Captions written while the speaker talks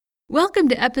Welcome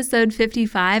to episode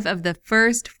 55 of the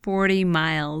First 40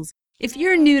 Miles. If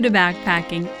you're new to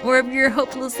backpacking, or if you're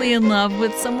hopelessly in love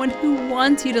with someone who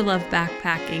wants you to love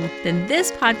backpacking, then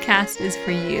this podcast is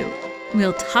for you.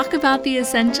 We'll talk about the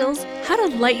essentials, how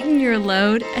to lighten your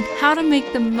load, and how to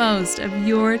make the most of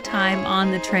your time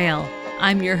on the trail.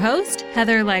 I'm your host,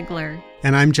 Heather Legler.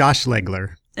 And I'm Josh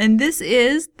Legler. And this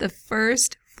is the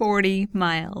First 40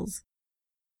 Miles.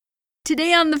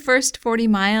 Today on the First 40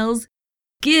 Miles,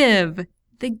 Give,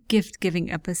 the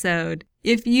gift-giving episode.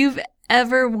 If you've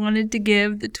ever wanted to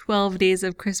give the 12 days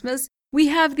of Christmas, we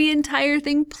have the entire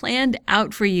thing planned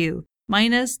out for you,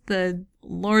 minus the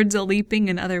Lords a-Leaping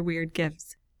and other weird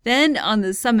gifts. Then on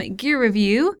the Summit Gear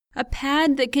Review, a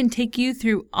pad that can take you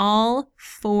through all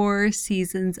 4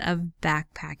 seasons of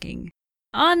backpacking.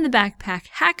 On the Backpack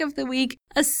Hack of the Week,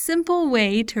 a simple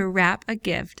way to wrap a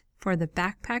gift for the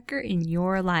backpacker in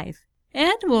your life.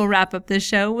 And we'll wrap up the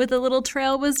show with a little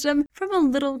trail wisdom from a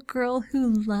little girl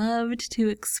who loved to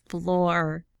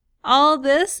explore. All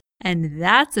this, and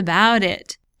that's about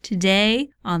it, today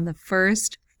on the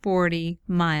First 40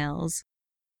 Miles.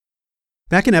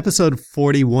 Back in episode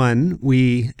 41,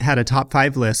 we had a top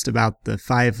 5 list about the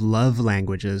 5 love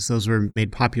languages. Those were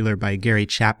made popular by Gary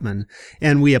Chapman.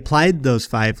 And we applied those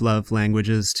 5 love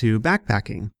languages to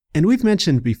backpacking. And we've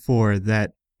mentioned before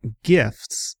that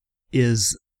gifts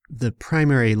is the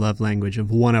primary love language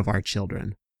of one of our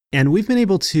children. And we've been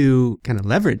able to kind of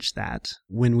leverage that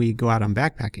when we go out on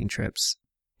backpacking trips.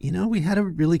 You know, we had a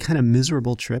really kind of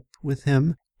miserable trip with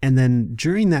him. And then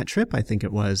during that trip, I think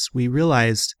it was, we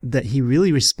realized that he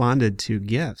really responded to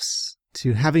gifts,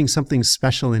 to having something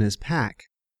special in his pack.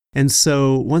 And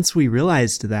so once we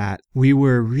realized that, we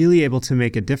were really able to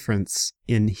make a difference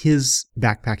in his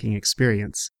backpacking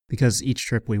experience. Because each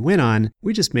trip we went on,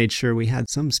 we just made sure we had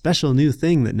some special new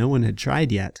thing that no one had tried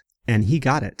yet. And he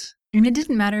got it. And it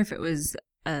didn't matter if it was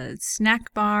a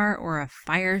snack bar or a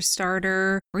fire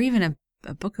starter or even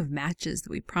a book of matches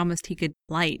that we promised he could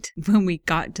light when we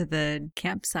got to the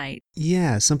campsite.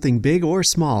 Yeah, something big or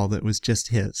small that was just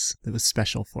his, that was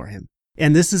special for him.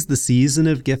 And this is the season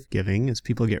of gift giving as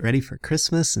people get ready for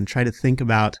Christmas and try to think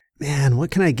about, man,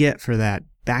 what can I get for that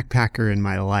backpacker in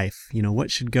my life? You know,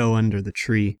 what should go under the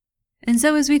tree? And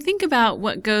so as we think about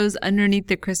what goes underneath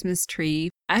the Christmas tree,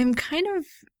 I'm kind of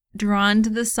drawn to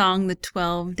the song, The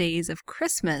 12 Days of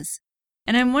Christmas.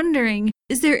 And I'm wondering,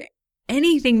 is there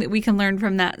anything that we can learn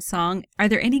from that song? Are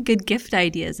there any good gift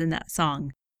ideas in that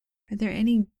song? Are there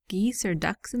any geese or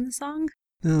ducks in the song?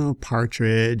 Oh,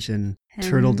 partridge and Hens.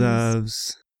 turtle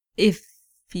doves. If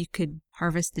you could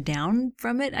harvest the down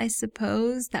from it, I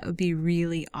suppose, that would be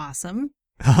really awesome.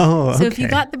 Oh, okay. So if you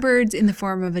got the birds in the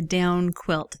form of a down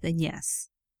quilt, then yes.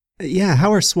 Yeah,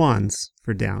 how are swans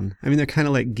for down? I mean, they're kind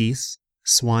of like geese.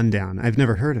 Swan down. I've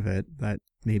never heard of it, but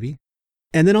maybe.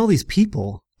 And then all these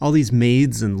people, all these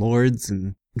maids and lords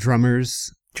and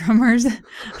drummers. Drummers?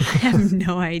 I have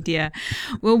no idea.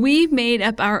 Well, we've made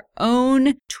up our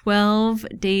own 12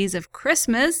 Days of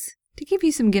Christmas to give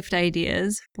you some gift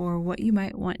ideas for what you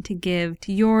might want to give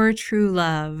to your true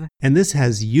love. And this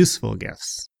has useful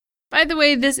gifts. By the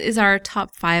way, this is our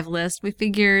top 5 list. We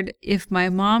figured if my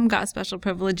mom got special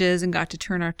privileges and got to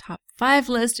turn our top 5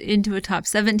 list into a top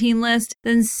 17 list,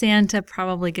 then Santa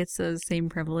probably gets those same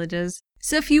privileges.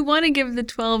 So if you want to give the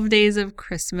 12 Days of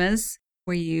Christmas,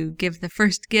 where you give the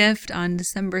first gift on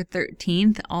December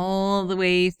 13th all the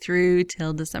way through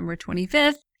till December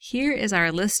 25th, here is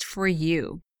our list for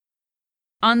you.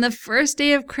 On the first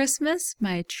day of Christmas,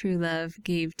 my true love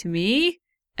gave to me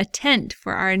a tent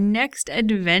for our next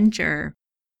adventure.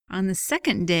 On the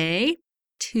second day,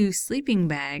 2 sleeping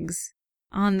bags.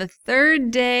 On the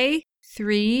third day,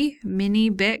 3 mini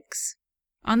Bics.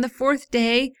 On the fourth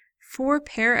day, 4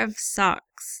 pair of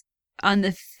socks. On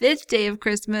the 5th day of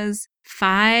Christmas,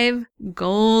 5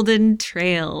 golden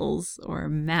trails or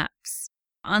maps.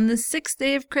 On the 6th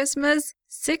day of Christmas,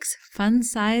 6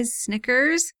 fun-sized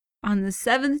Snickers. On the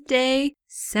 7th day,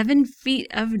 7 feet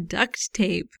of duct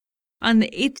tape. On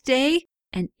the 8th day,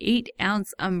 an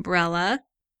 8-ounce umbrella.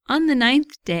 On the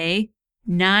 9th day,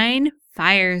 9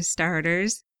 fire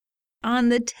starters. On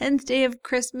the 10th day of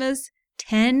Christmas,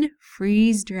 10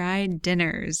 freeze-dried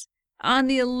dinners. On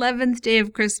the 11th day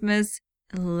of Christmas,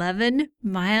 11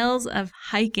 miles of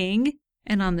hiking.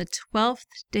 And on the 12th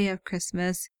day of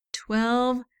Christmas,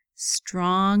 12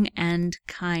 strong and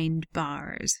kind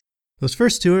bars. Those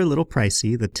first 2 are a little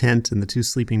pricey, the tent and the 2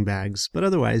 sleeping bags, but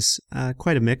otherwise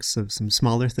quite a mix of some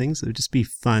smaller things that would just be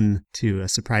fun to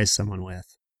surprise someone with.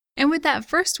 And with that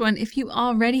first one, if you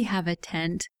already have a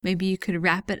tent, maybe you could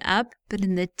wrap it up, but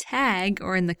in the tag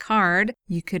or in the card,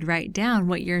 you could write down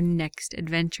what your next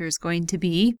adventure is going to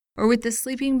be. Or with the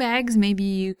sleeping bags, maybe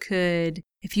you could,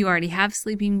 if you already have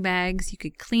sleeping bags, you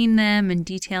could clean them and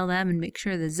detail them and make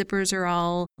sure the zippers are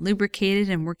all lubricated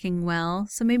and working well.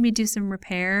 So maybe do some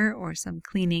repair or some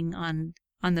cleaning on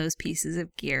those pieces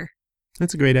of gear.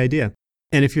 That's a great idea.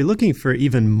 And if you're looking for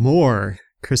even more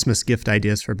Christmas gift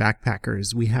ideas for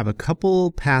backpackers, we have a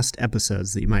couple past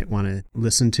episodes that you might want to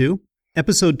listen to.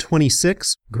 Episode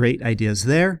 26, great ideas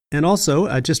there. And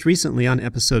also, just recently on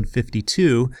episode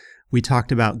 52, we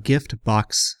talked about gift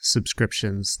box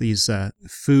subscriptions, these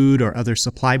food or other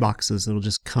supply boxes that'll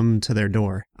just come to their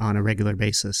door on a regular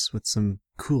basis with some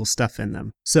cool stuff in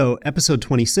them. So episode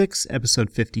 26, episode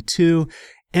 52,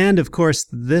 and of course,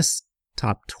 this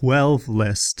top 12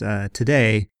 list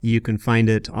today, you can find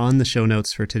it on the show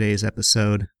notes for today's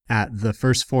episode at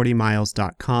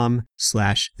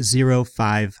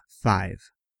thefirst40miles.com/055.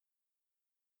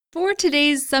 For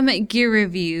today's Summit Gear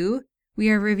Review, we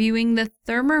are reviewing the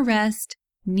Thermarest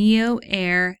Neo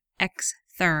Air X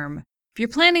Therm. If you're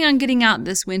planning on getting out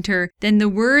this winter, then the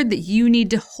word that you need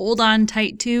to hold on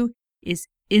tight to is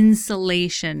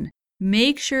insulation.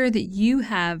 Make sure that you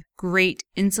have great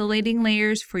insulating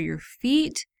layers for your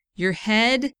feet, your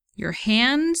head, your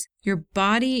hands, your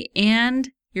body, and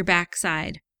your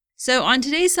backside. So on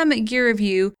today's Summit Gear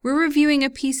Review, we're reviewing a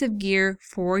piece of gear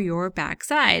for your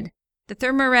backside, the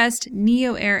Thermarest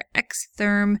Neo Air X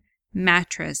Therm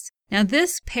mattress. Now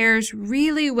this pairs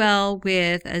really well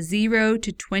with a 0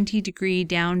 to 20 degree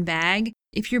down bag.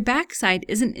 If your backside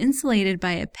isn't insulated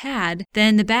by a pad,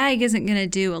 then the bag isn't going to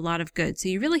do a lot of good. So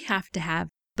you really have to have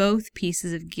both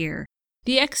pieces of gear.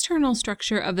 The external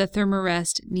structure of the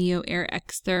Thermarest Neo Air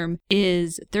X Therm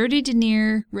is 30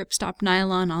 denier ripstop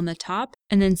nylon on the top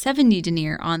and then 70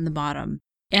 denier on the bottom.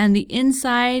 And the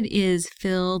inside is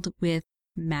filled with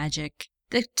magic.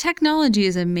 The technology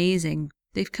is amazing.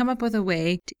 They've come up with a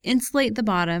way to insulate the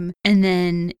bottom and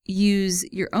then use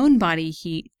your own body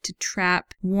heat to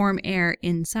trap warm air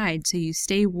inside so you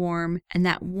stay warm, and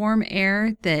that warm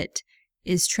air that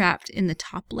is trapped in the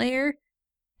top layer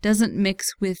doesn't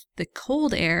mix with the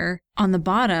cold air on the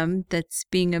bottom that's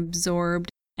being absorbed.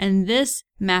 And this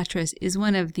mattress is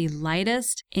one of the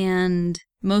lightest and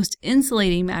most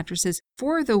insulating mattresses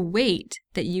for the weight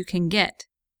that you can get.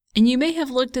 And you may have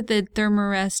looked at the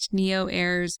Thermarest Neo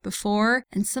Airs before,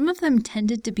 and some of them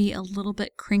tended to be a little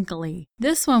bit crinkly.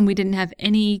 This one, we didn't have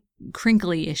any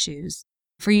crinkly issues.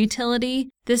 For utility,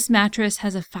 this mattress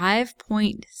has a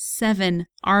 5.7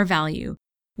 R value,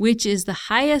 which is the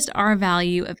highest R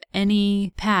value of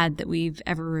any pad that we've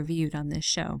ever reviewed on this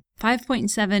show.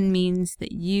 5.7 means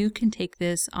that you can take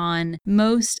this on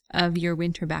most of your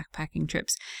winter backpacking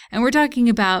trips. And we're talking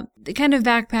about the kind of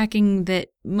backpacking that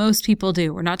most people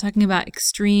do. We're not talking about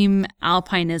extreme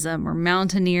alpinism or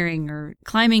mountaineering or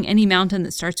climbing any mountain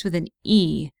that starts with an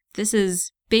E. This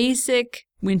is basic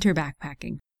winter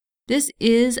backpacking. This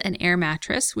is an air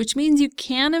mattress, which means you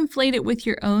can inflate it with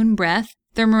your own breath.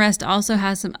 Thermarest also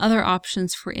has some other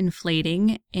options for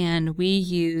inflating, and we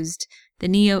used the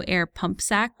Neo Air Pump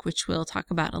Sack, which we'll talk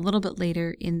about a little bit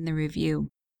later in the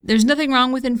review. There's nothing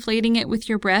wrong with inflating it with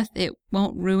your breath. It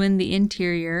won't ruin the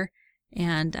interior,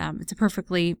 and it's a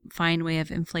perfectly fine way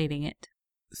of inflating it.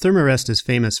 Thermarest is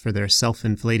famous for their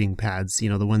self-inflating pads,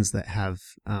 the ones that have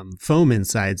foam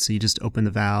inside, so you just open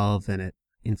the valve and it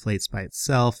inflates by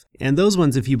itself. And those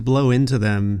ones, if you blow into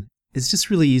them, it's just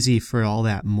really easy for all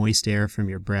that moist air from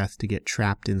your breath to get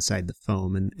trapped inside the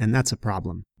foam, and that's a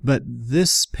problem. But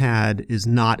this pad is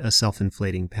not a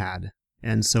self-inflating pad,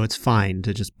 and so it's fine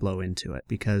to just blow into it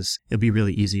because it'll be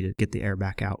really easy to get the air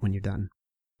back out when you're done.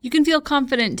 You can feel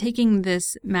confident taking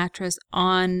this mattress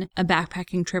on a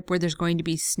backpacking trip where there's going to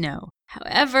be snow.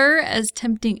 However, as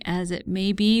tempting as it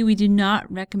may be, we do not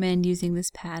recommend using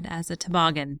this pad as a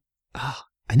toboggan. Oh,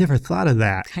 I never thought of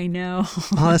that. I know.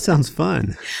 Oh, that sounds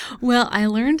fun. Well, I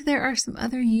learned there are some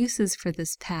other uses for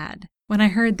this pad. When I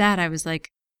heard that, I was like,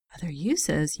 other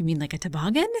uses? You mean like a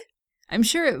toboggan? I'm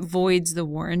sure it voids the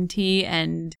warranty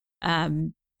and...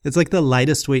 It's like the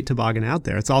lightest weight toboggan out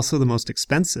there. It's also the most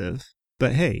expensive.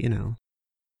 But hey,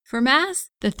 For mass,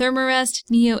 the Thermarest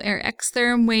Neo Air X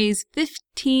Therm weighs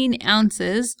 15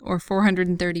 ounces, or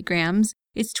 430 grams.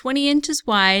 It's 20 inches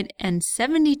wide and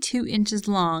 72 inches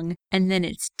long, and then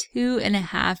it's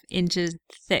 2.5 inches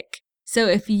thick. So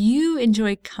if you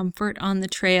enjoy comfort on the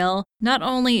trail, not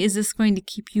only is this going to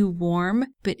keep you warm,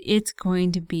 but it's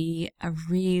going to be a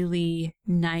really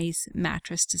nice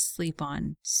mattress to sleep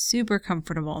on. Super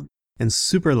comfortable. And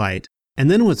super light. And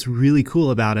then what's really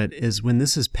cool about it is when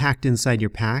this is packed inside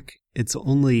your pack, it's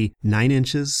only 9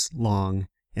 inches long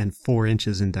and 4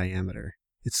 inches in diameter.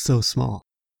 It's so small.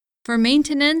 For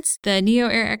maintenance, the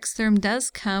NeoAir X-Therm does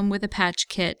come with a patch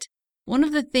kit. One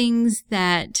of the things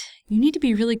that you need to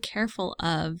be really careful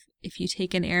of if you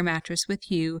take an air mattress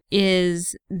with you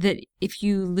is that if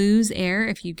you lose air,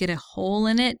 if you get a hole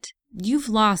in it, you've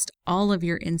lost all of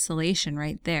your insulation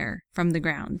right there from the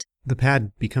ground. The pad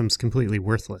becomes completely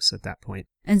worthless at that point.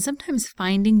 And sometimes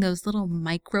finding those little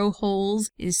micro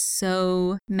holes is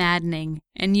so maddening.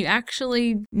 And you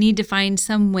actually need to find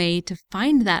some way to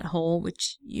find that hole,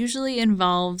 which usually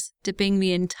involves dipping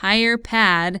the entire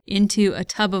pad into a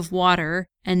tub of water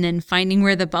and then finding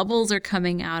where the bubbles are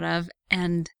coming out of.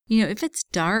 And, if it's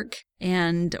dark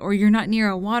or you're not near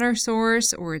a water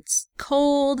source or it's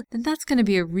cold, then that's going to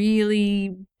be a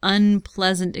really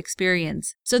unpleasant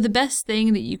experience. So the best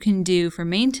thing that you can do for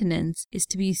maintenance is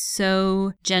to be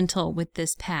so gentle with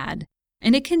this pad.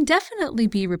 And it can definitely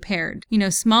be repaired.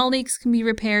 Small leaks can be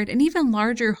repaired and even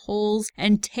larger holes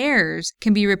and tears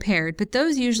can be repaired, but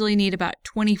those usually need about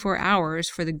 24 hours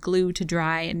for the glue to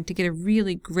dry and to get a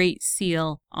really great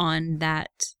seal on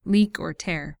that leak or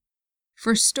tear.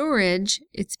 For storage,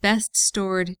 it's best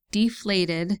stored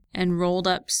deflated and rolled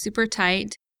up super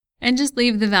tight and just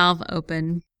leave the valve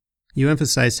open. You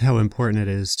emphasized how important it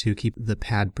is to keep the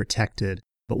pad protected,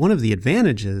 but one of the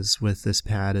advantages with this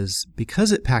pad is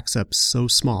because it packs up so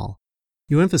small.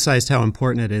 You emphasized how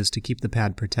important it is to keep the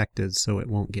pad protected so it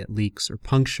won't get leaks or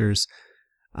punctures.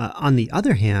 On the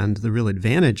other hand, the real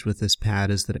advantage with this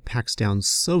pad is that it packs down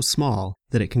so small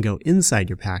that it can go inside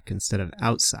your pack instead of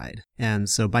outside. And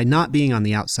so by not being on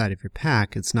the outside of your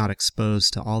pack, it's not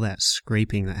exposed to all that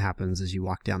scraping that happens as you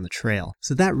walk down the trail.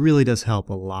 So that really does help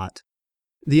a lot.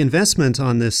 The investment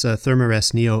on this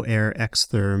Thermarest NeoAir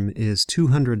X-Therm is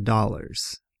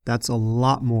 $200. That's a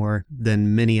lot more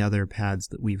than many other pads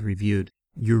that we've reviewed.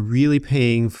 You're really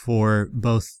paying for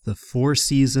both the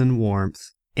 4-season warmth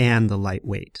and the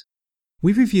lightweight.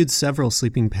 We've reviewed several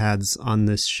sleeping pads on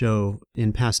this show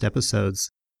in past episodes.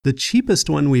 The cheapest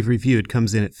one we've reviewed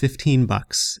comes in at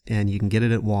 $15, and you can get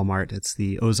it at Walmart. It's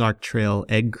the Ozark Trail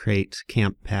Egg Crate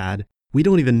Camp Pad. We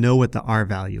don't even know what the R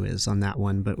value is on that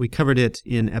one, but we covered it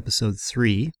in episode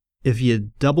 3. If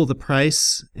you double the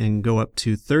price and go up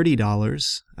to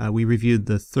 $30, we reviewed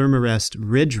the Thermarest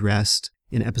Ridge Rest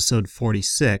in episode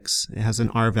 46. It has an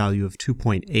R value of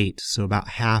 2.8, so about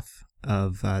half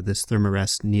of this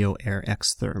Thermarest NeoAir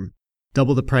X-Therm.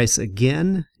 Double the price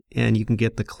again, and you can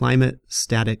get the Climate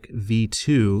Static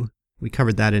V2. We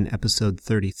covered that in episode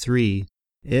 33.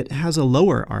 It has a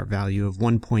lower R value of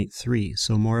 1.3,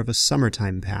 so more of a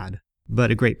summertime pad, but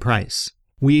a great price.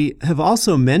 We have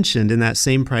also mentioned in that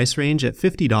same price range at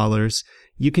 $50,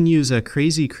 you can use a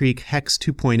Crazy Creek Hex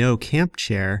 2.0 camp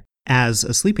chair as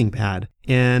a sleeping pad,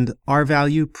 and R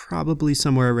value probably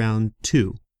somewhere around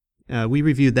 2. We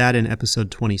reviewed that in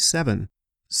episode 27.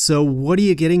 So what are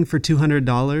you getting for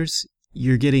 $200?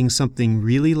 You're getting something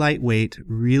really lightweight,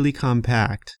 really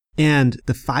compact, and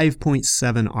the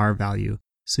 5.7 R value.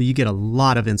 So you get a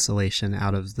lot of insulation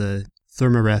out of the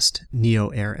Thermarest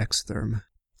NeoAir X-Therm.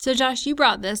 So Josh, you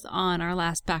brought this on our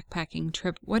last backpacking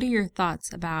trip. What are your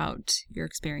thoughts about your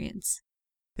experience?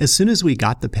 As soon as we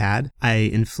got the pad, I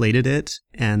inflated it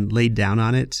and laid down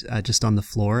on it just on the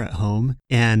floor at home.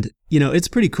 And, it's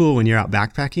pretty cool when you're out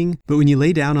backpacking, but when you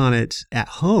lay down on it at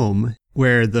home,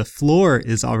 where the floor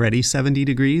is already 70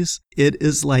 degrees, it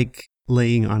is like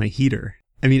laying on a heater.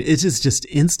 I mean, it is just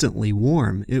instantly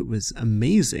warm. It was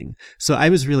amazing. So I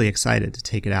was really excited to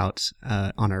take it out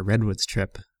on our Redwoods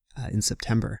trip in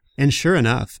September. And sure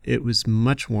enough, it was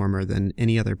much warmer than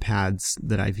any other pads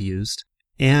that I've used.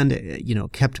 And,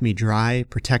 kept me dry,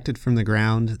 protected from the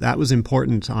ground. That was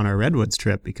important on our Redwoods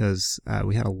trip because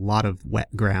we had a lot of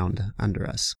wet ground under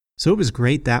us. So it was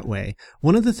great that way.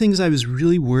 One of the things I was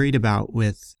really worried about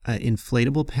with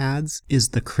inflatable pads is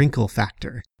the crinkle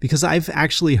factor, because I've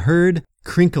actually heard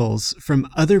crinkles from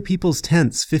other people's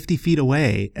tents 50 feet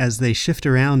away as they shift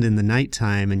around in the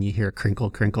nighttime, and you hear crinkle,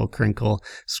 crinkle, crinkle,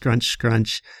 scrunch,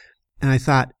 scrunch. And I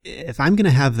thought, if I'm going to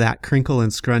have that crinkle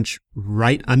and scrunch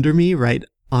right under me, right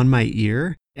on my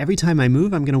ear, every time I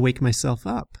move, I'm going to wake myself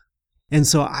up. And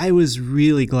so I was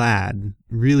really glad,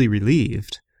 really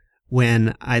relieved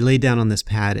when I laid down on this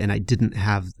pad and I didn't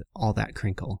have all that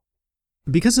crinkle.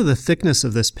 Because of the thickness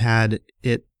of this pad,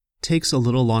 it takes a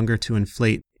little longer to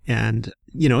inflate. And,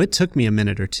 it took me a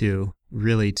minute or two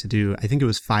really to do, I think it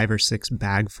was 5 or 6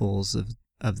 bagfuls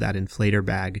of that inflator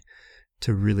bag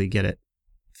to really get it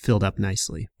filled up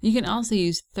nicely. You can also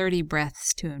use 30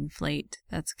 breaths to inflate.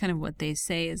 That's kind of what they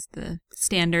say is the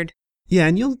standard. Yeah,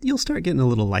 and you'll start getting a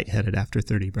little lightheaded after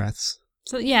 30 breaths.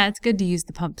 So yeah, it's good to use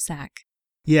the pump sack.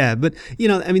 Yeah, but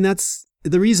that's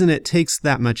the reason it takes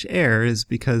that much air is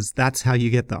because that's how you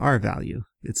get the R value.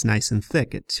 It's nice and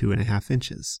thick at 2.5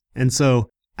 inches. And so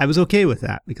I was okay with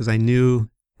that because I knew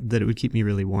that it would keep me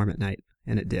really warm at night,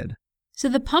 and it did. So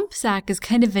the pump sack is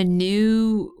kind of a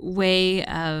new way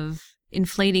of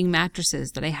inflating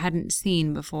mattresses that I hadn't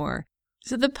seen before.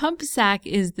 So the pump sack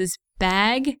is this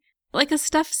bag, like a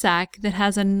stuff sack, that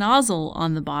has a nozzle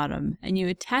on the bottom, and you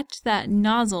attach that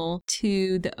nozzle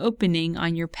to the opening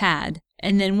on your pad.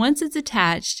 And then once it's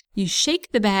attached, you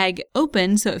shake the bag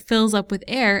open so it fills up with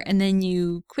air, and then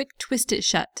you quick twist it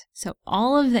shut. So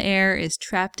all of the air is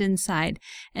trapped inside.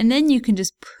 And then you can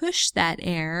just push that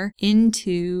air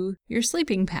into your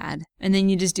sleeping pad. And then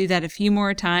you just do that a few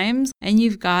more times, and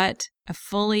you've got a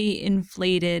fully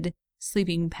inflated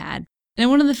sleeping pad. And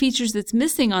one of the features that's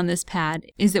missing on this pad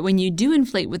is that when you do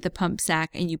inflate with the pump sack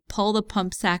and you pull the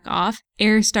pump sack off,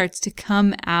 air starts to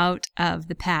come out of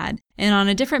the pad. And on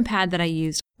a different pad that I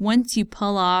used, once you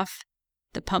pull off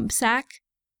the pump sack,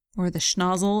 or the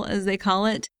schnozzle as they call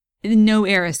it, no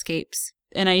air escapes.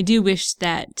 And I do wish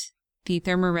that the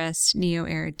Thermarest Neo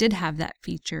Air did have that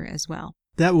feature as well.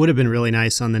 That would have been really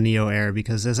nice on the Neo Air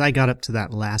because as I got up to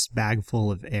that last bag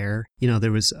full of air,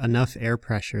 there was enough air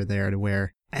pressure there to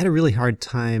where I had a really hard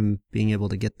time being able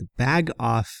to get the bag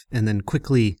off and then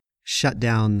quickly shut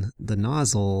down the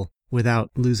nozzle without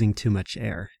losing too much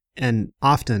air. And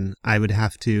often I would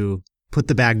have to put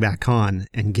the bag back on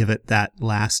and give it that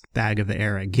last bag of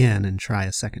air again and try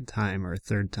a second time or a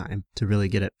third time to really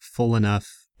get it full enough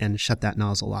and shut that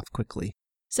nozzle off quickly.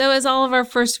 So as all of our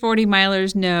first 40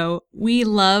 milers know, we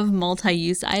love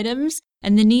multi-use items.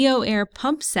 And the Neo Air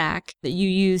pump sack that you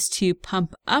use to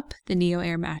pump up the Neo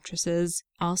Air mattresses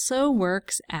also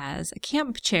works as a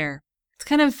camp chair. It's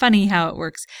kind of funny how it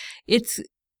works. It's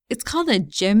called a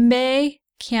djembe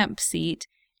camp seat,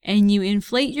 and you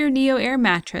inflate your Neo Air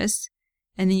mattress,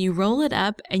 and then you roll it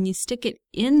up and you stick it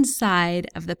inside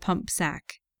of the pump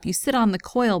sack. You sit on the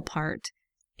coil part,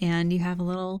 and you have a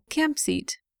little camp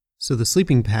seat. So the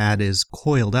sleeping pad is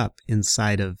coiled up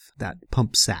inside of that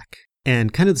pump sack.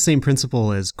 And kind of the same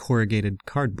principle as corrugated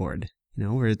cardboard,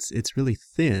 where it's really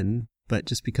thin, but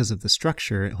just because of the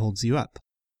structure, it holds you up.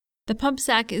 The pump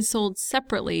sack is sold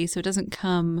separately, so it doesn't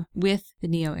come with the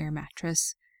Neo Air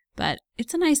mattress, but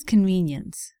it's a nice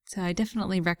convenience. So I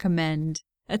definitely recommend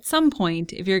at some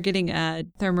point, if you're getting a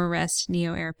Thermarest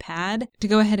Neo Air pad, to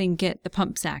go ahead and get the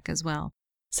pump sack as well.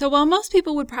 So while most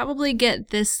people would probably get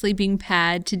this sleeping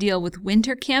pad to deal with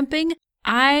winter camping,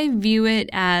 I view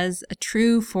it as a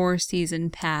true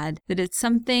 4-season pad, that it's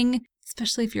something,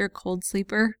 especially if you're a cold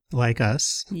sleeper. Like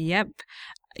us. Yep.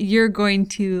 You're going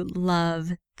to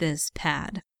love this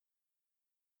pad.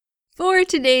 For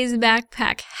today's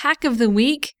backpack hack of the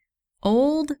week,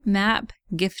 old map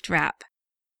gift wrap.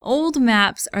 Old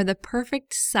maps are the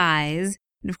perfect size,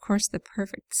 and of course the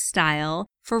perfect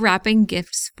style, for wrapping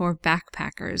gifts for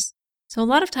backpackers. So a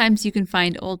lot of times you can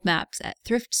find old maps at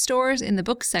thrift stores in the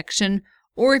book section,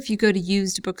 or if you go to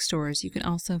used bookstores, you can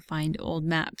also find old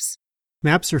maps.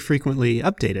 Maps are frequently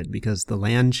updated because the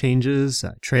land changes,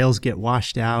 trails get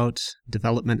washed out,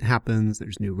 development happens,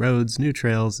 there's new roads, new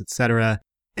trails, etc.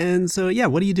 And so,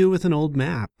 what do you do with an old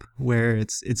map where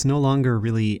it's no longer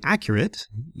really accurate?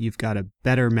 You've got a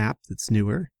better map that's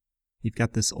newer. You've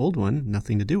got this old one,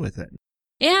 nothing to do with it.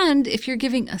 And if you're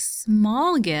giving a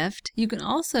small gift, you can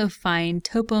also find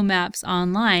topo maps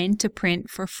online to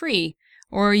print for free.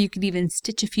 Or you could even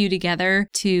stitch a few together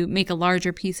to make a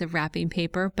larger piece of wrapping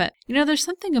paper. But, there's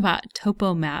something about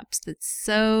topo maps that's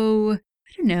so,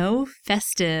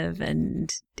 festive and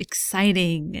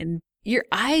exciting. And your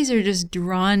eyes are just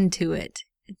drawn to it.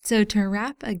 So to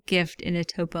wrap a gift in a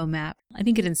topo map, I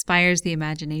think it inspires the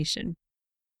imagination.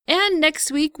 And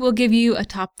next week, we'll give you a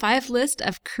top 5 list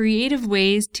of creative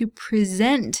ways to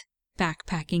present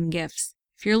backpacking gifts.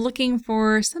 If you're looking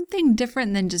for something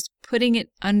different than just putting it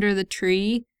under the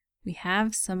tree, we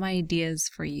have some ideas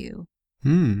for you.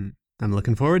 I'm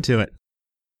looking forward to it.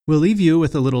 We'll leave you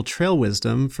with a little trail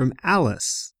wisdom from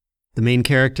Alice, the main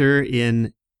character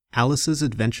in Alice's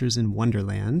Adventures in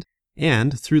Wonderland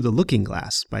and Through the Looking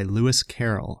Glass by Lewis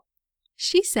Carroll.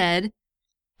 She said,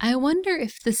 "I wonder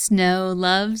if the snow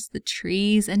loves the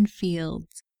trees and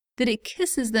fields, that it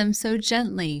kisses them so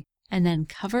gently and then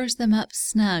covers them up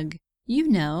snug,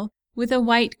 with a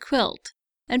white quilt,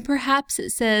 and perhaps it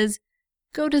says,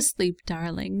 'Go to sleep,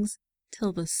 darlings,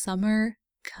 till the summer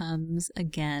comes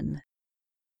again.'"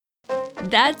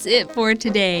 That's it for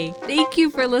today. Thank you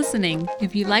for listening.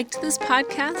 If you liked this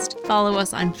podcast, follow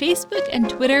us on Facebook and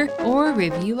Twitter or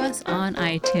review us on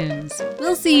iTunes.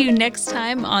 We'll see you next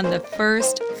time on the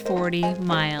first 40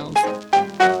 miles.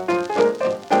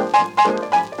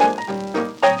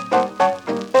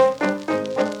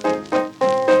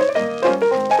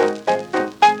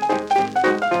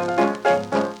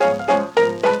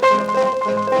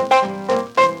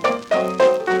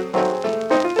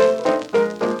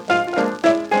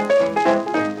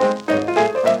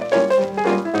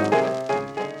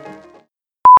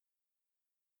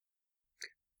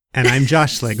 And I'm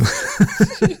Josh Schlegel.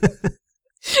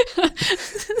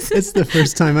 It's the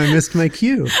first time I missed my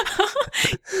cue.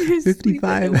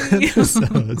 55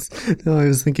 episodes. No, I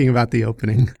was thinking about the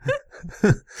opening.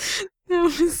 That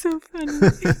was so funny.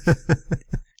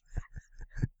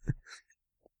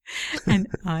 And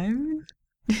I'm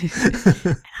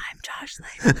Josh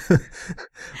Schlegel.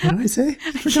 What do I say?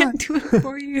 I can't do it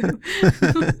for you.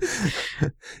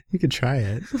 You could try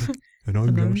it. And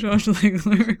I'm Josh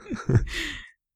Schlegel.